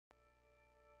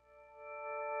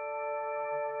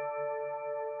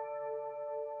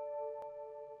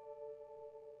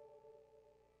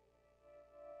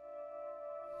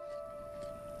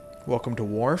Welcome to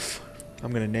Wharf.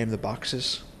 I'm going to name the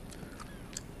boxes.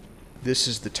 This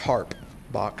is the tarp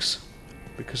box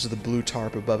because of the blue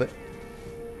tarp above it.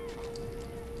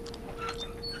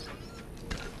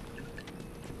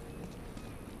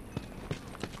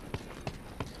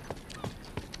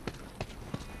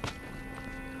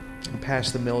 And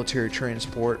past the military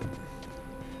transport,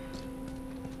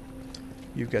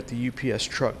 you've got the UPS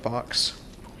truck box.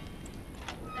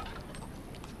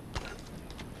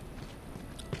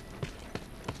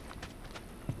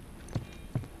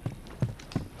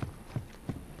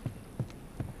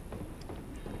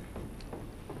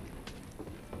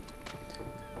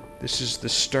 This is the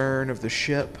stern of the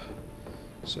ship,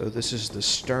 so this is the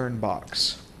stern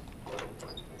box.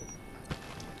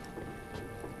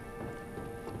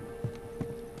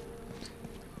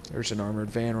 There's an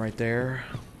armored van right there.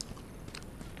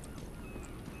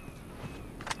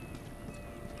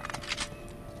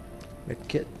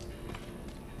 Kit.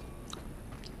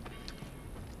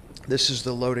 This is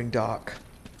the loading dock.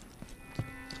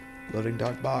 Loading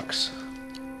dock box.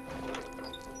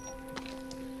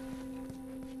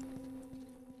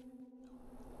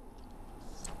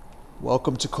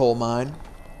 Welcome to coal mine.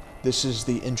 This is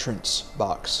the entrance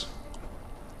box.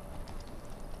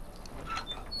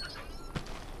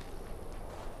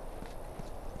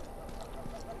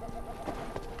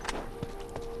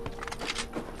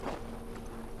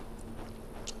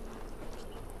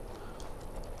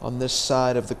 On this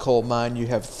side of the coal mine, you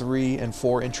have 3 and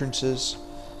 4 entrances.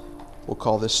 We'll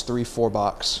call this 3-4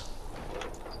 box.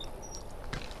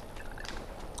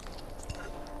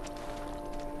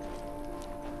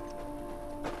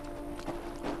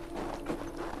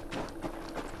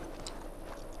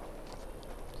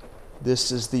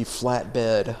 This is the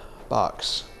flatbed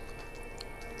box.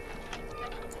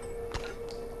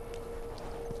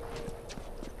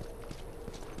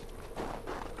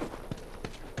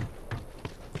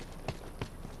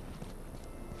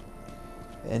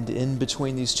 And in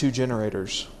between these 2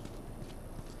 generators,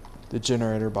 the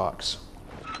generator box.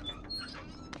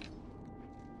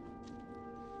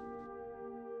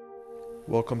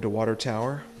 Welcome to Water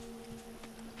Tower.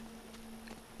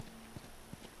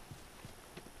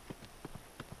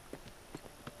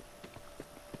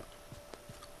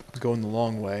 Going the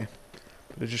long way,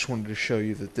 but I just wanted to show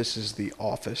you that this is the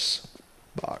office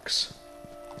box.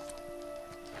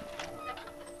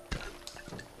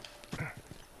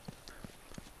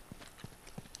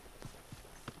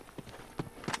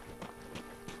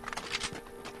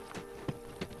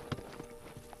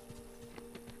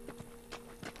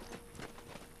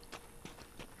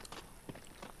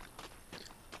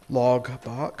 Log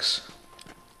box.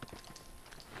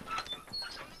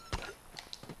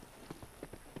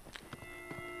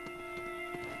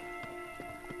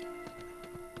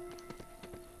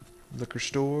 Liquor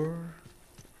store.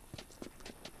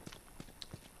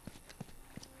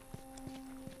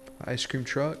 Ice cream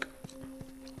truck.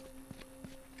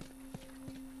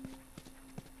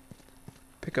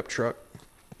 Pickup truck.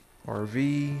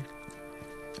 RV.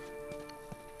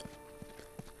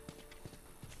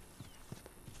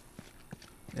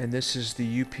 And this is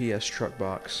the UPS truck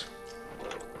box.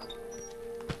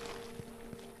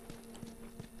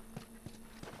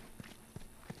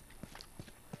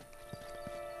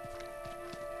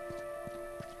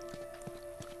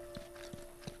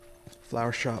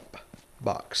 Flower shop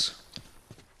box.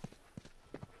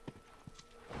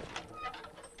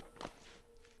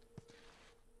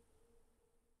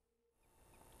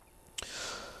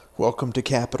 Welcome to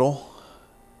Capitol.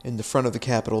 In the front of the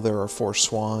Capitol there are 4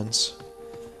 swans.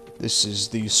 This is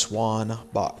the swan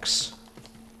box.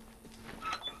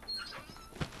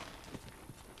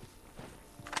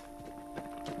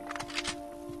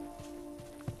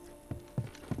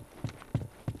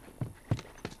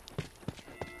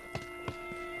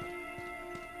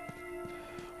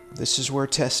 This is where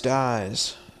Tess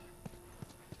dies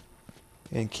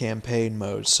in campaign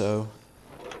mode, so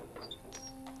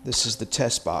this is the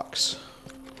Tess box.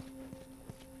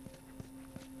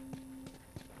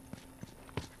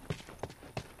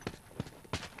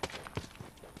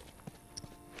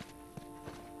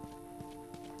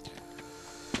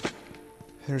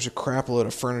 There's a crap load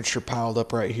of furniture piled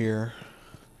up right here,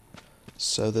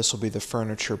 so this will be the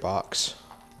furniture box.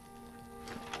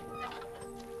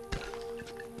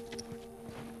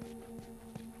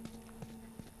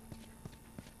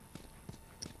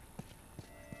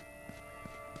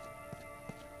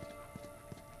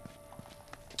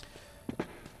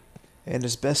 And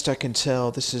as best I can tell,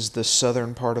 this is the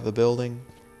southern part of the building.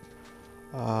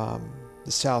 The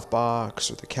south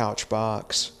box or the couch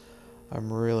box.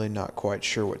 I'm really not quite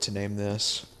sure what to name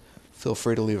this. Feel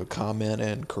free to leave a comment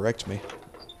and correct me.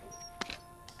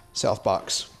 South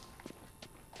box.